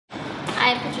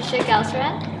I'm Patricia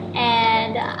Galsran,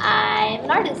 and I'm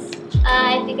an artist.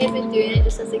 I think I've been doing it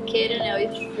just as a kid, and it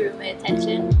always drew my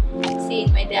attention.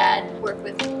 Seeing my dad work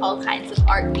with all kinds of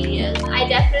art media. I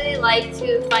definitely like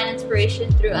to find inspiration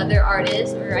through other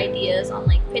artists or ideas on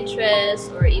like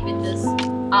Pinterest or even just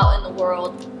out in the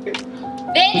world.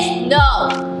 Vince,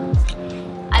 no!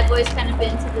 I've always kind of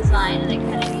been into design, and I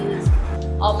kind of use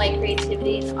all my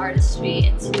creativity and artistry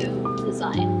into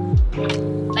design.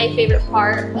 My favorite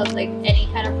part of like any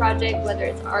kind of project, whether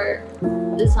it's art,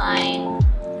 design,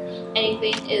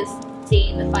 anything, is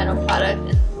seeing the final product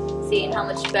and seeing how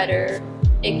much better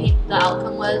the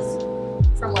outcome was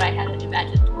from what I had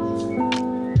imagined.